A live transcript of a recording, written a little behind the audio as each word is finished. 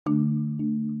Who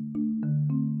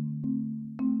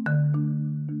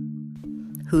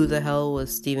the hell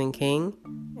was Stephen King?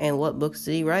 And what books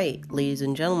did he write? Ladies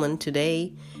and gentlemen,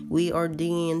 today we are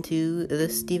digging into the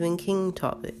Stephen King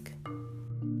topic.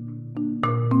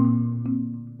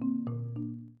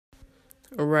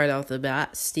 Right off the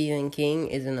bat, Stephen King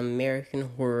is an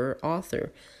American horror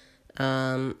author.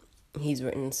 He's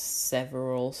written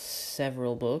several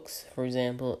books. For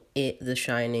example, It, The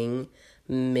Shining,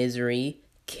 Misery,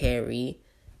 Carrie,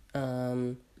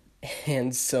 and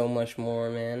so much more,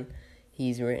 man.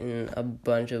 He's written a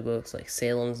bunch of books like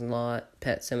Salem's Lot,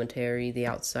 Pet Sematary, The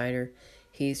Outsider.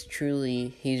 He's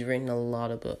written a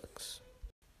lot of books.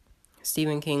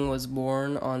 Stephen King was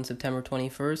born on September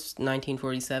 21st,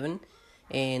 1947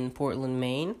 in Portland,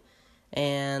 Maine,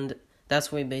 and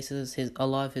that's where he bases a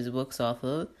lot of his books off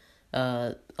of.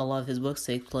 A lot of his books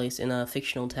take place in a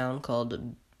fictional town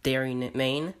called Derry,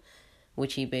 Maine,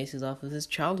 which he bases off of his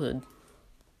childhood.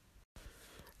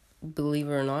 Believe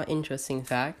it or not, interesting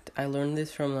fact, I learned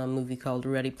this from a movie called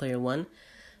Ready Player One.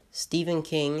 Stephen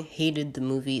King hated the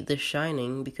movie The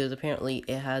Shining because apparently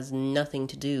it has nothing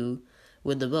to do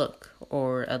with the book,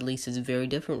 or at least it's very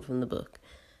different from the book.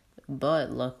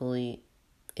 But luckily,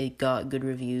 it got good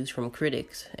reviews from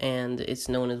critics, and it's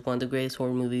known as one of the greatest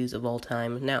horror movies of all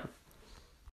time now.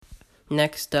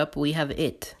 Next up, we have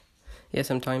It. Yes,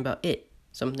 I'm talking about It.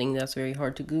 Something that's very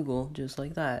hard to Google, just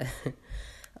like that.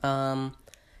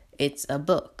 It's a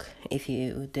book, if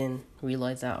you didn't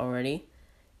realize that already.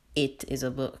 It is a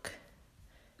book.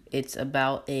 It's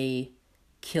about a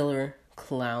killer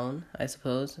clown, I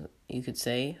suppose you could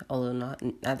say, although not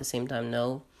at the same time,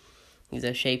 no. He's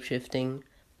a shape-shifting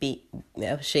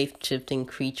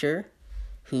creature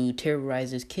who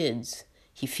terrorizes kids.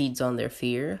 He feeds on their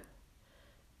fear,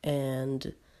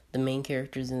 and the main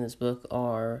characters in this book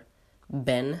are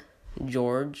Ben,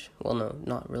 George. Well, no,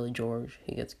 not really George.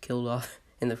 He gets killed off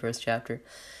in the first chapter.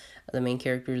 The main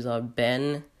characters are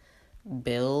Ben,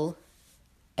 Bill,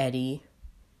 Eddie,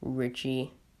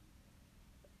 Richie,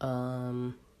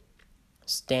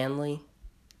 Stanley,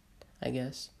 I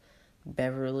guess,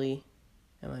 Beverly.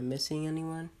 Am I missing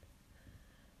anyone?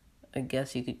 I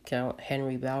guess you could count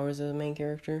Henry Bowers as the main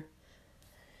character.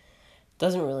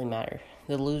 Doesn't really matter.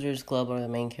 The Losers Club are the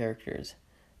main characters.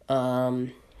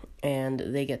 And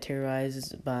they get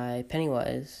terrorized by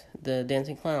Pennywise, the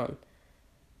dancing clown.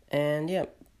 And yeah,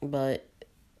 but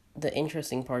the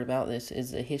interesting part about this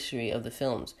is the history of the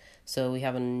films. So we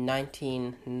have a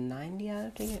 1990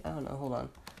 adaptation? I don't know, hold on.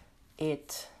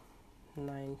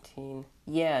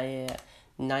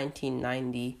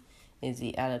 1990 is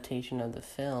the adaptation of the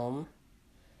film.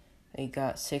 It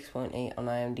got 6.8 on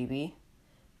IMDb.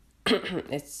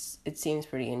 It seems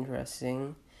pretty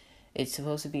interesting. It's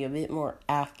supposed to be a bit more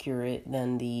accurate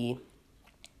than the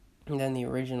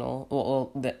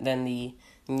original, than the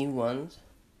new ones,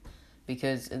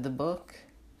 because the book,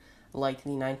 like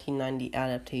the 1990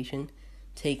 adaptation,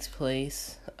 takes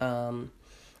place,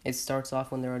 it starts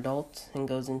off when they're adults and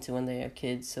goes into when they are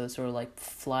kids, so it's sort of like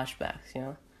flashbacks, you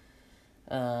know?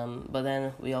 But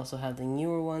then we also have the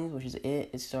newer ones, which is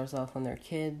It starts off when they're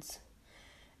kids,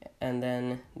 and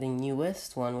then the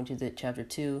newest one, which is It Chapter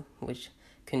 2, which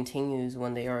continues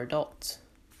when they are adults.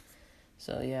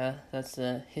 So yeah, that's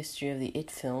the history of the It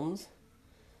films.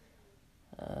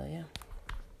 Yeah.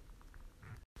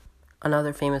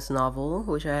 Another famous novel,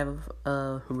 which I have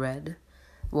read,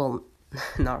 well,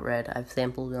 not read, I've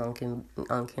sampled it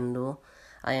on Kindle.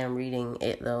 I am reading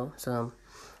it though, so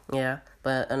yeah.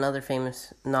 But another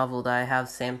famous novel that I have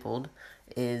sampled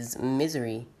is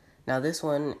Misery. Now this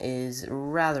one is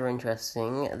rather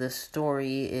interesting. The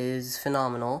story is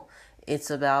phenomenal.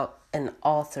 It's about an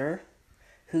author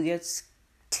who gets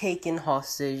taken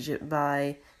hostage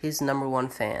by his number one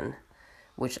fan,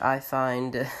 which I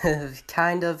find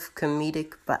kind of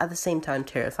comedic, but at the same time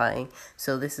terrifying.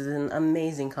 So this is an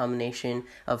amazing combination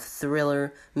of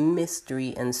thriller,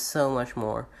 mystery, and so much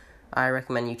more. I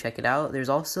recommend you check it out. There's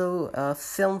also a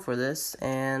film for this,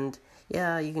 and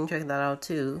yeah, you can check that out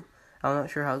too. I'm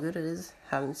not sure how good it is,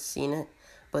 haven't seen it,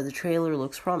 but the trailer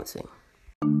looks promising.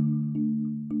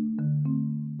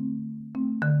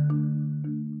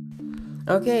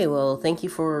 Okay, well, thank you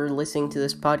for listening to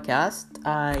this podcast.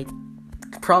 I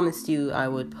promised you I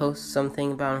would post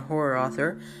something about a horror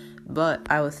author, but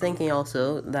I was thinking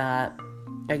also that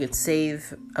I could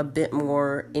save a bit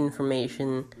more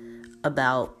information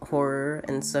about horror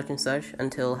and such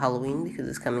until Halloween, because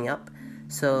it's coming up.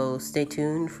 So stay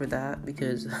tuned for that,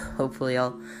 because hopefully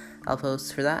I'll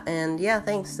post for that. And yeah,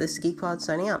 thanks. This is GeekPod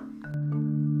signing out.